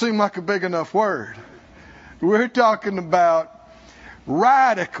 Change doesn't seem like a big enough word. We're talking about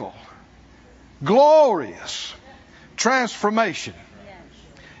radical, glorious transformation.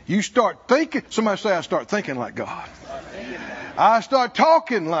 You start thinking, somebody say, I start thinking like God. I start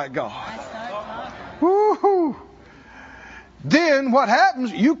talking like God. Woo-hoo. Then what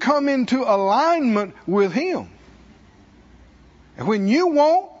happens? You come into alignment with Him. And when you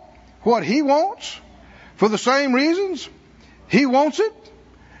want what He wants, for the same reasons He wants it,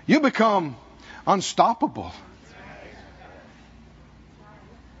 you become unstoppable.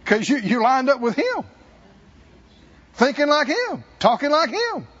 Because you're lined up with Him. Thinking like Him. Talking like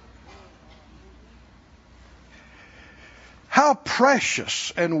Him. How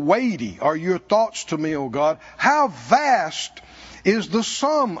precious and weighty are your thoughts to me, O God. How vast is the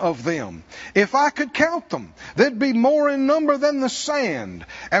sum of them. If I could count them, they'd be more in number than the sand.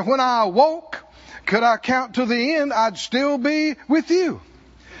 And when I awoke, could I count to the end, I'd still be with you.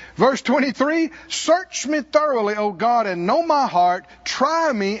 Verse 23, search me thoroughly, O God, and know my heart.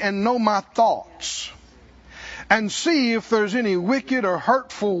 Try me and know my thoughts. And see if there's any wicked or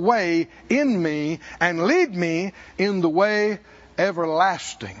hurtful way in me, and lead me in the way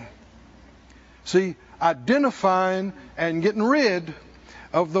everlasting. See, identifying and getting rid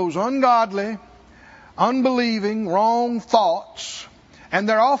of those ungodly, unbelieving, wrong thoughts, and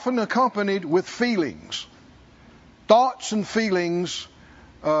they're often accompanied with feelings. Thoughts and feelings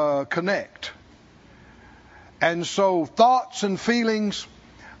connect. And so thoughts and feelings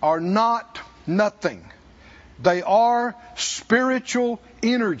are not nothing. They are spiritual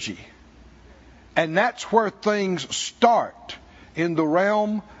energy. And that's where things start, in the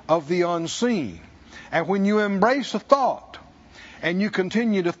realm of the unseen. And when you embrace a thought and you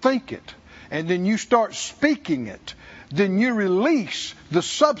continue to think it, and then you start speaking it, then you release the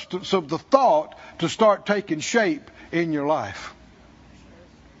substance of the thought to start taking shape in your life.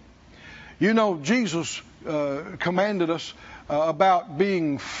 You know, Jesus commanded us about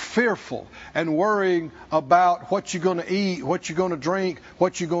being fearful and worrying about what you're going to eat, what you're going to drink,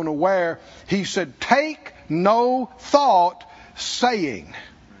 what you're going to wear. He said, take no thought, saying,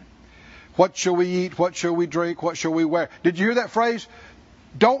 what shall we eat, what shall we drink, what shall we wear? Did you hear that phrase?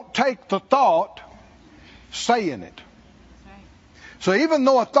 Don't take the thought, saying it. So even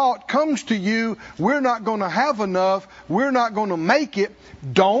though a thought comes to you, we're not going to have enough, we're not going to make it,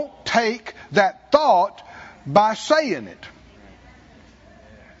 don't take that thought by saying it.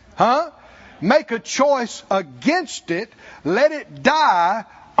 Make a choice against it. Let it die,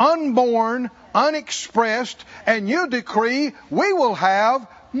 unborn, unexpressed, and you decree we will have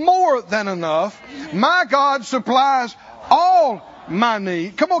more than enough. My God supplies all my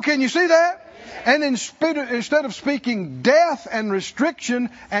need. Come on, can you see that? And instead of speaking death and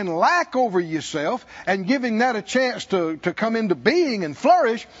restriction and lack over yourself and giving that a chance to come into being and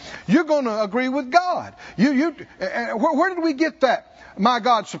flourish, you're going to agree with God. Where did we get that? My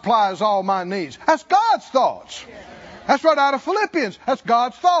God supplies all my needs. That's God's thoughts. That's right out of Philippians. That's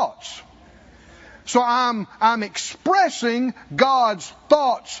God's thoughts. So I'm expressing God's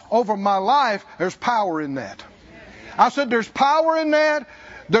thoughts over my life. There's power in that. I said there's power in that.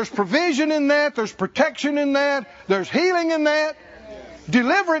 There's provision in that. There's protection in that. There's healing in that.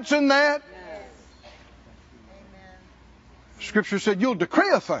 Deliverance in that. Scripture said you'll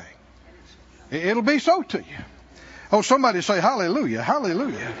decree a thing. It'll be so to you. Oh, somebody say hallelujah,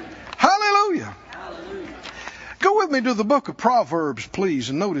 hallelujah, hallelujah. Hallelujah. Go with me to the book of Proverbs, please,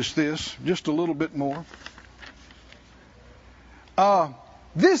 and notice this just a little bit more.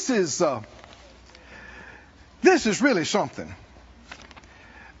 This is really something.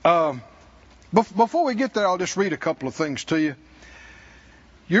 Before we get there, I'll just read a couple of things to you.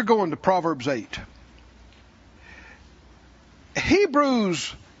 You're going to Proverbs 8.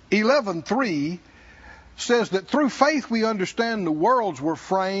 Hebrews 11:3 says that through faith we understand the worlds were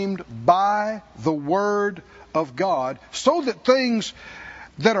framed by the Word of God, so that things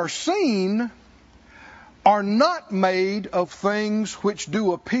that are seen are not made of things which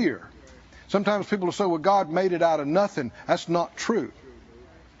do appear. Sometimes people will say, well, God made it out of nothing. That's not true.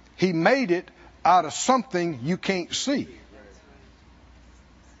 He made it out of something you can't see.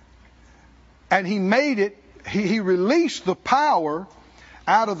 And He made it, He released the power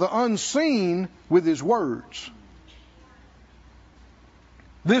out of the unseen with His words.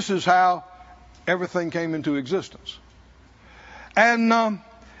 This is how everything came into existence. And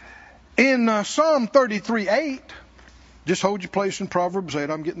in Psalm 33:8, just hold your place in Proverbs 8.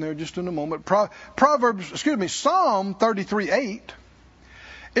 I'm getting there just in a moment. Psalm 33:8.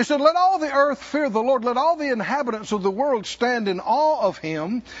 It said, let all the earth fear the Lord. Let all the inhabitants of the world stand in awe of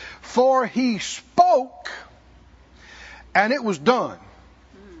Him. For He spoke, and it was done.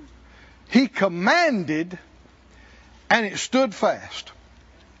 He commanded, and it stood fast.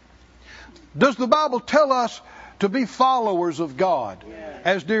 Does the Bible tell us to be followers of God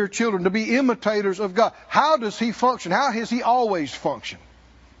as dear children, to be imitators of God. How does He function? How has He always functioned?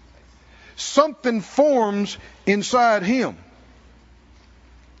 Something forms inside Him.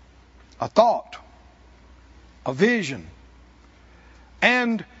 A thought, a vision,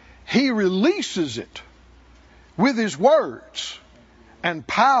 and He releases it with His words, and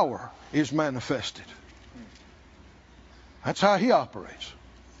power is manifested. That's how He operates.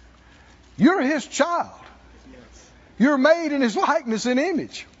 You're His child. You're made in His likeness and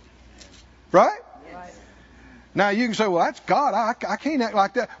image. Right? Now you can say, well, that's God. I can't act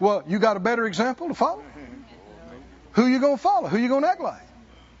like that. Well, you got a better example to follow? Who you going to follow? Who you going to act like?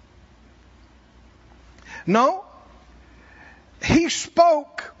 No. He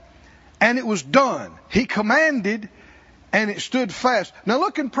spoke and it was done. He commanded and it stood fast. Now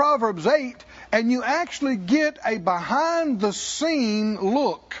look in Proverbs 8 and you actually get a behind the scene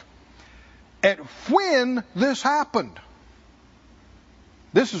look at when this happened.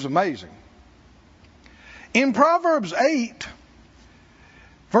 This is amazing. In Proverbs 8,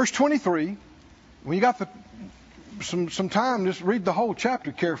 verse 23, when you got some time, just read the whole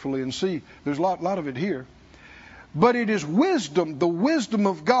chapter carefully and see there's a lot of it here. But it is wisdom, the wisdom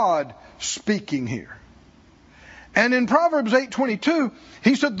of God speaking here. And in Proverbs 8:22,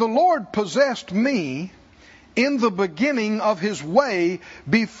 he said, the Lord possessed me in the beginning of His way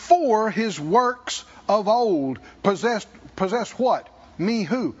before His works of old. Possessed what? Me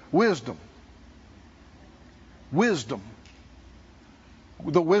who? Wisdom. Wisdom.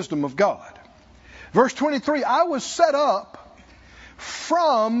 The wisdom of God. Verse 23, I was set up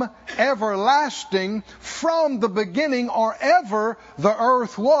from everlasting, from the beginning, or ever the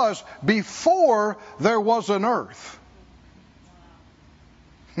earth was, before there was an earth.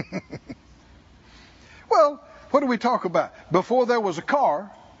 Well, what do we talk about? Before there was a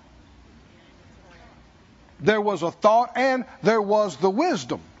car, there was a thought, and there was the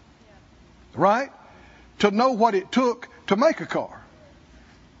wisdom, right? To know what it took to make a car.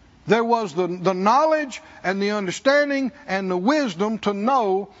 There was the knowledge and the understanding and the wisdom to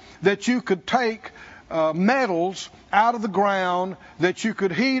know that you could take metals out of the ground, that you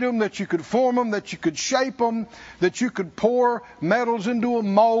could heat them, that you could form them, that you could shape them, that you could pour metals into a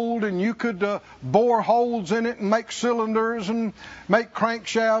mold and you could bore holes in it and make cylinders and make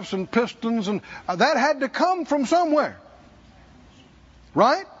crankshafts and pistons. And that had to come from somewhere.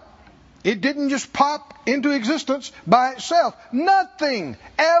 Right? It didn't just pop into existence by itself. Nothing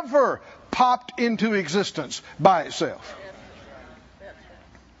ever popped into existence by itself.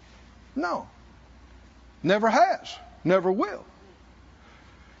 No. Never has. Never will.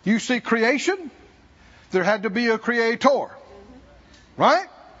 You see creation, there had to be a creator. Right?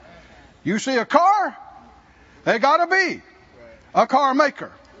 You see a car, there got to be a car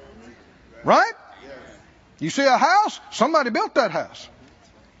maker. Right? You see a house, somebody built that house.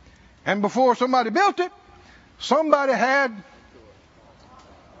 And before somebody built it, somebody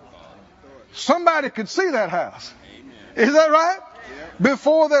could see that house. Is that right?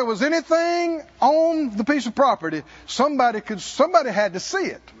 Before there was anything on the piece of property, somebody had to see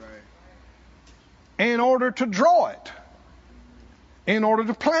it in order to draw it, in order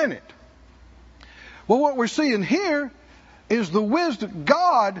to plan it. Well, what we're seeing here is the wisdom.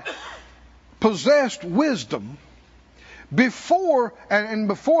 God possessed wisdom before, and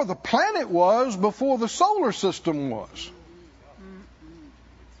before the planet was, before the solar system was.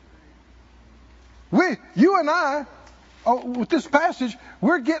 You and I, with this passage,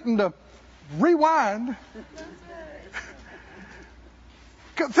 we're getting to rewind.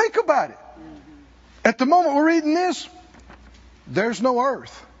 Think about it. At the moment we're reading this, there's no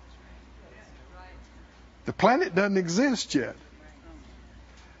earth. The planet doesn't exist yet.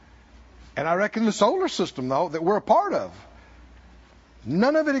 And I reckon the solar system, though, that we're a part of,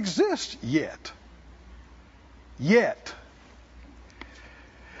 none of it exists yet. Yet.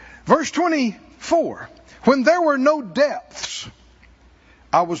 Verse 24. When there were no depths,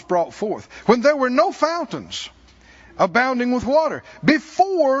 I was brought forth. When there were no fountains abounding with water.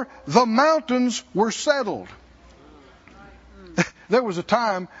 Before the mountains were settled. There was a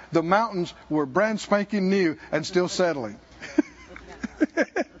time the mountains were brand spanking new and still settling.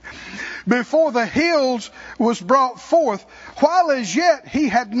 Before the hills was brought forth, while as yet He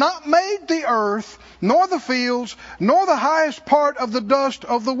had not made the earth, nor the fields, nor the highest part of the dust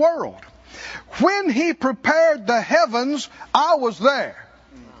of the world. When He prepared the heavens, I was there.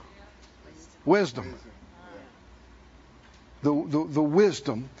 Wisdom. The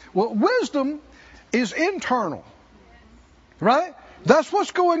wisdom. Well, wisdom is internal. Right? That's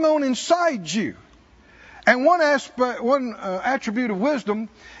what's going on inside you. And one attribute of wisdom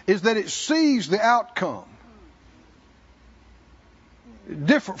is that it sees the outcome.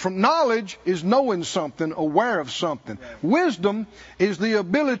 different from knowledge is knowing something, aware of something. Wisdom is the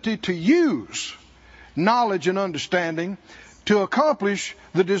ability to use knowledge and understanding to accomplish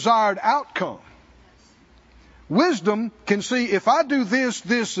the desired outcome. Wisdom can see if I do this,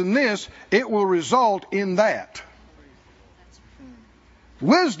 this, and this, it will result in that.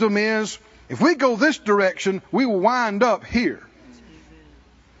 Wisdom is if we go this direction, we will wind up here.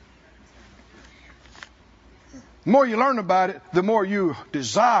 The more you learn about it, the more you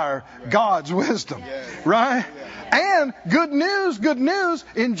desire God's wisdom. Right? And good news,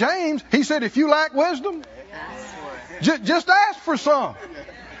 in James, he said, if you lack wisdom, just ask for some.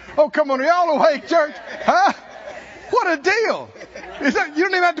 Oh, come on, are y'all awake, church? Huh? What a deal. You don't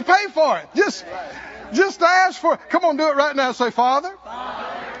even have to pay for it. Just ask for it. Come on, do it right now. Say, Father,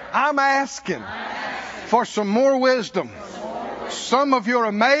 I'm asking for some more wisdom. Some of your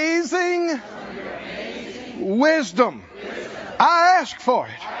amazing wisdom. I ask for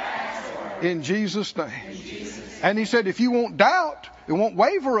it in Jesus' name. And he said, if you won't doubt and won't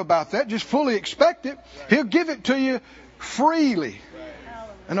waver about that, just fully expect it. He'll give it to you freely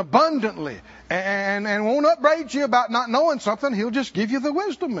and abundantly, and won't upbraid you about not knowing something. He'll just give you the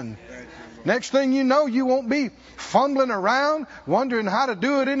wisdom, and next thing you know, you won't be fumbling around wondering how to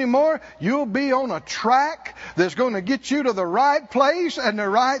do it anymore. You'll be on a track that's going to get you to the right place and the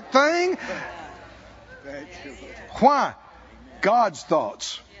right thing. Why? God's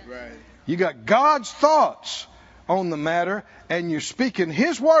thoughts. You got God's thoughts on the matter, and you're speaking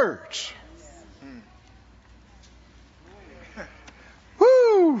His words.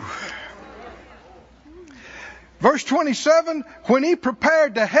 Woo! Verse 27, when He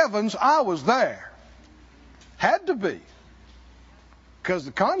prepared the heavens, I was there. Had to be. Because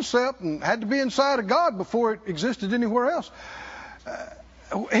the concept had to be inside of God before it existed anywhere else.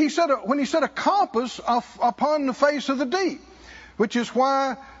 He said when He set a compass upon the face of the deep, which is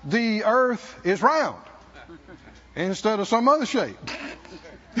why the earth is round instead of some other shape.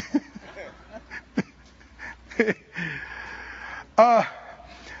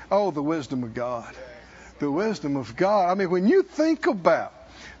 The wisdom of God. The wisdom of God. I mean, when you think about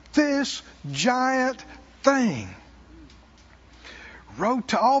this giant thing,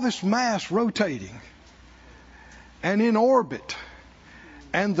 all this mass rotating and in orbit,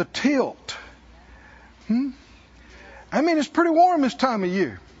 and the tilt. I mean, it's pretty warm this time of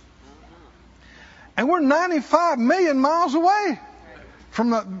year. And we're 95 million miles away from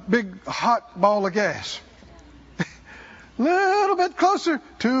that big hot ball of gas. Little bit closer,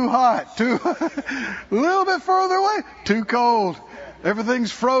 too hot. A little bit further away, too cold.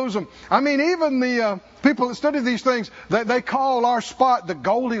 Everything's frozen. I mean, even the people that study these things, they call our spot the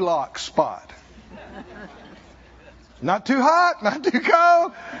Goldilocks spot. Not too hot, not too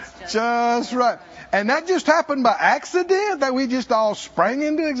cold, just right. And that just happened by accident, that we just all sprang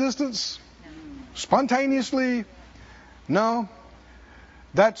into existence spontaneously? No.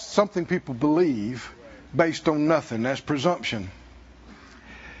 That's something people believe based on nothing. That's presumption.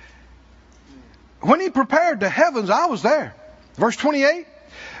 When He prepared the heavens, I was there. Verse 28,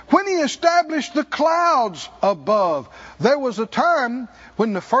 when He established the clouds above. There was a time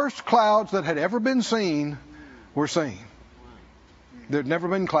when the first clouds that had ever been seen were seen. There'd never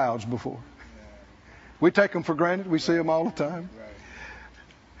been clouds before. We take them for granted. We see them all the time.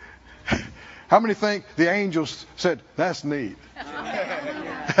 How many think the angels said, that's neat?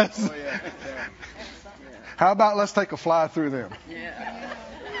 How about let's take a fly through them?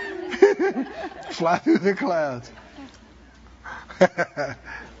 Fly through the clouds.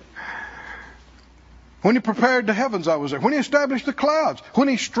 When He prepared the heavens, I was there. When He established the clouds. When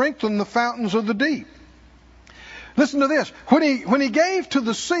He strengthened the fountains of the deep. Listen to this. When he gave to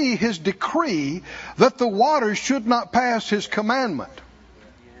the sea His decree that the waters should not pass His commandment.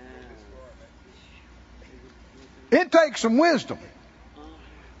 It takes some wisdom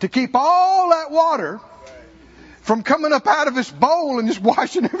to keep all that water from coming up out of its bowl and just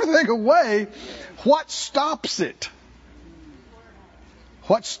washing everything away. What stops it?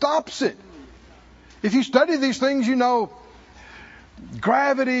 What stops it? If you study these things, you know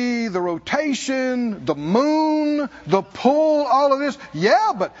gravity, the rotation, the moon, the pull, all of this.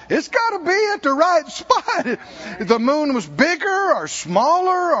 Yeah, but it's got to be at the right spot. If the moon was bigger or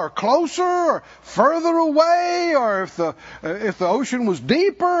smaller or closer or further away, or if the ocean was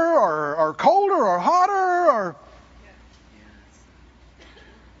deeper or colder or hotter, or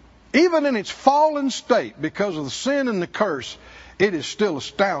even in its fallen state because of the sin and the curse, it is still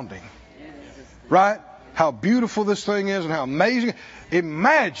astounding. Right? How beautiful this thing is and how amazing.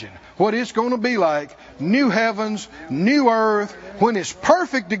 Imagine what it's going to be like. New heavens, new earth, when it's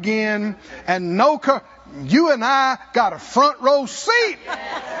perfect again, and You and I got a front row seat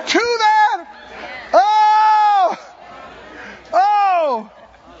to that. Oh! Oh!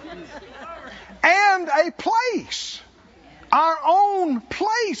 And a place. Our own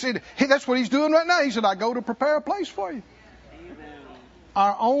place. That's what he's doing right now. He said, I go to prepare a place for you.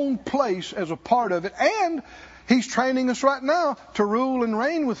 Our own place as a part of it. And he's training us right now to rule and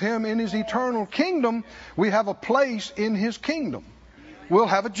reign with him in his eternal kingdom. We have a place in his kingdom. We'll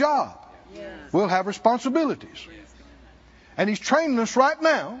have a job. We'll have responsibilities. And he's training us right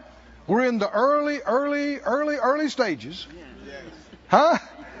now. We're in the early stages. Huh?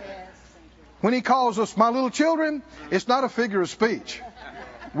 When he calls us my little children, it's not a figure of speech.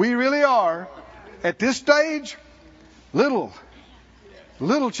 We really are, at this stage, little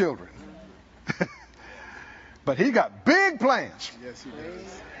children. But he got big plans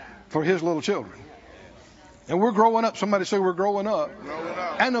for his little children. And we're growing up. Somebody say we're growing up.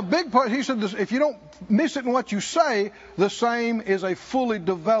 And a big part, he said, if you don't miss it in what you say, the same is a fully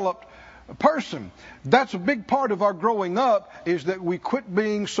developed person. That's a big part of our growing up, is that we quit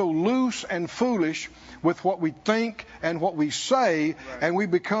being so loose and foolish with what we think and what we say, and we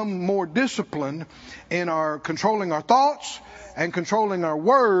become more disciplined in our controlling our thoughts and controlling our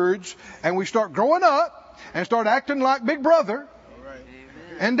words, and we start growing up and start acting like Big Brother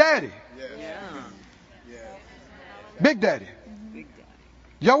and Daddy. Big Daddy.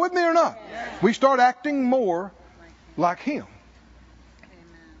 Y'all with me or not? We start acting more like him.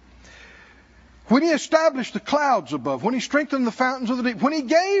 When he established the clouds above, when he strengthened the fountains of the deep, when he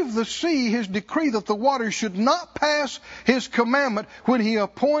gave the sea his decree that the waters should not pass his commandment, when he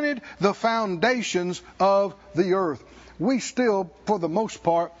appointed the foundations of the earth. We still, for the most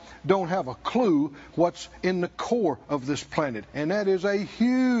part, don't have a clue what's in the core of this planet. And that is a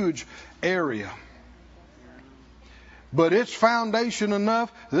huge area. But it's foundation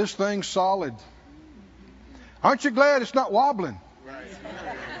enough, this thing's solid. Aren't you glad it's not wobbling?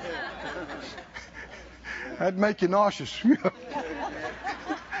 That'd make you nauseous.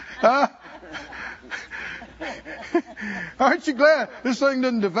 Huh? Aren't you glad this thing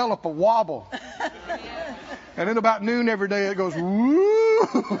doesn't develop a wobble? And then about noon every day it goes,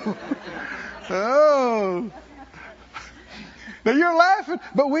 woo! Oh. Now you're laughing,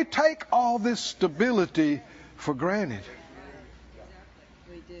 but we take all this stability for granted.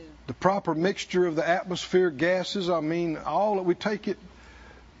 We do. The proper mixture of the atmosphere, gases, we take it.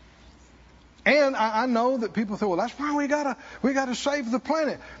 And I know that people think, well, that's why we gotta save the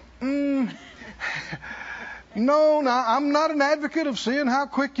planet. No, I'm not an advocate of seeing how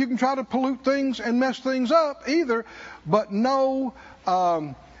quick you can try to pollute things and mess things up either. But no,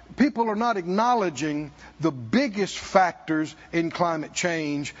 people are not acknowledging the biggest factors in climate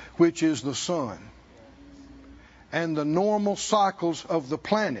change, which is the sun and the normal cycles of the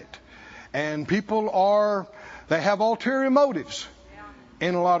planet. And people they have ulterior motives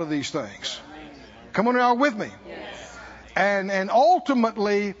in a lot of these things. Come on, y'all with me? Yes. And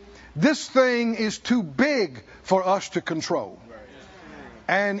ultimately, this thing is too big for us to control.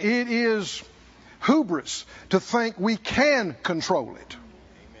 And it is hubris to think we can control it.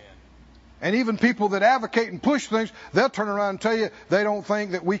 And even people that advocate and push things, they'll turn around and tell you they don't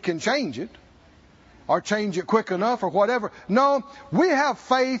think that we can change it or change it quick enough or whatever. No, we have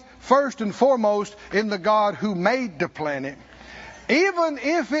faith first and foremost in the God who made the planet. Even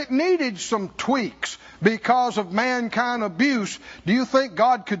if it needed some tweaks because of mankind abuse, do you think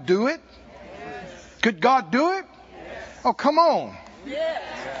God could do it? Yes. Could God do it? Yes. Oh, come on. Yes.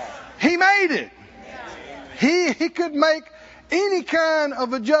 He made it. Yes. He could make any kind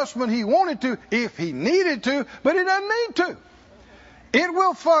of adjustment he wanted to if he needed to, but he doesn't need to. It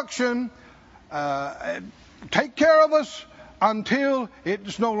will function, take care of us until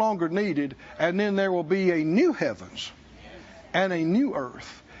it's no longer needed, and then there will be a new heavens and a new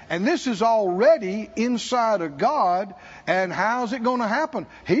earth. And this is already inside of God. And how's it going to happen?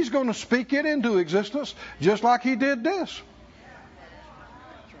 He's going to speak it into existence just like he did this.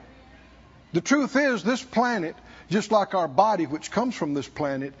 The truth is, this planet, just like our body which comes from this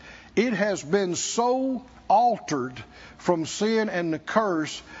planet, it has been so altered from sin and the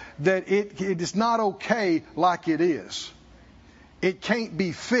curse that it is not okay like it is. It can't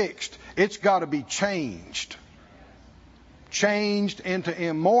be fixed. It's got to be changed into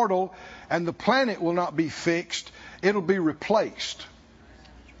immortal, and the planet will not be fixed, it'll be replaced.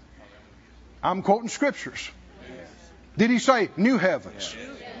 I'm quoting scriptures. Did he say new heavens?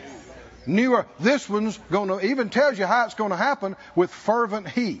 New earth. This one's going to, even tells you how it's going to happen with fervent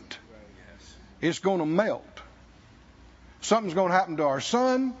heat. It's going to melt. Something's going to happen to our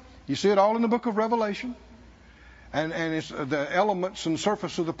sun. You see it all in the book of Revelation. And it's the elements and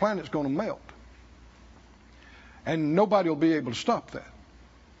surface of the planet is going to melt. And nobody will be able to stop that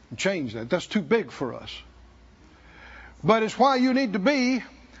and change that. That's too big for us. But it's why you need to be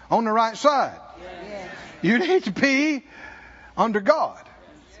on the right side. You need to be under God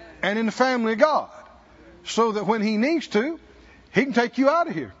and in the family of God, so that when He needs to, He can take you out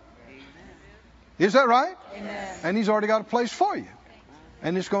of here. Is that right? Amen. And He's already got a place for you.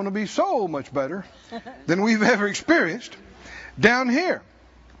 And it's going to be so much better than we've ever experienced down here.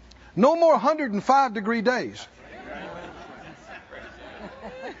 No more 105-degree days.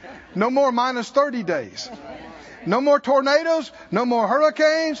 No more minus 30 days. No more tornadoes. No more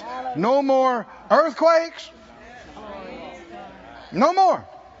hurricanes. No more earthquakes. No more.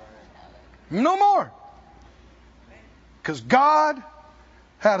 No more. Because God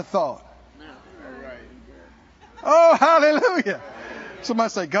had a thought. Oh, hallelujah. Somebody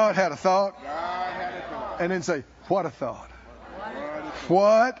say, God had a thought. And then say, what a thought.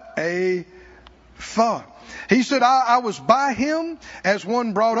 What a thought. He said, I was by Him as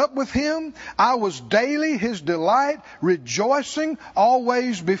one brought up with Him. I was daily His delight, rejoicing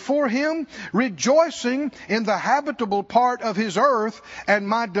always before Him, rejoicing in the habitable part of His earth, and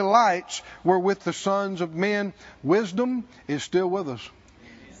my delights were with the sons of men. Wisdom is still with us.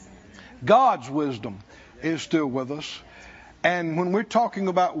 God's wisdom is still with us. And when we're talking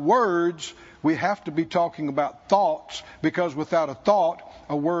about words, we have to be talking about thoughts, because without a thought,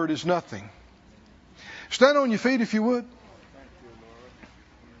 a word is nothing. Stand on your feet if you would.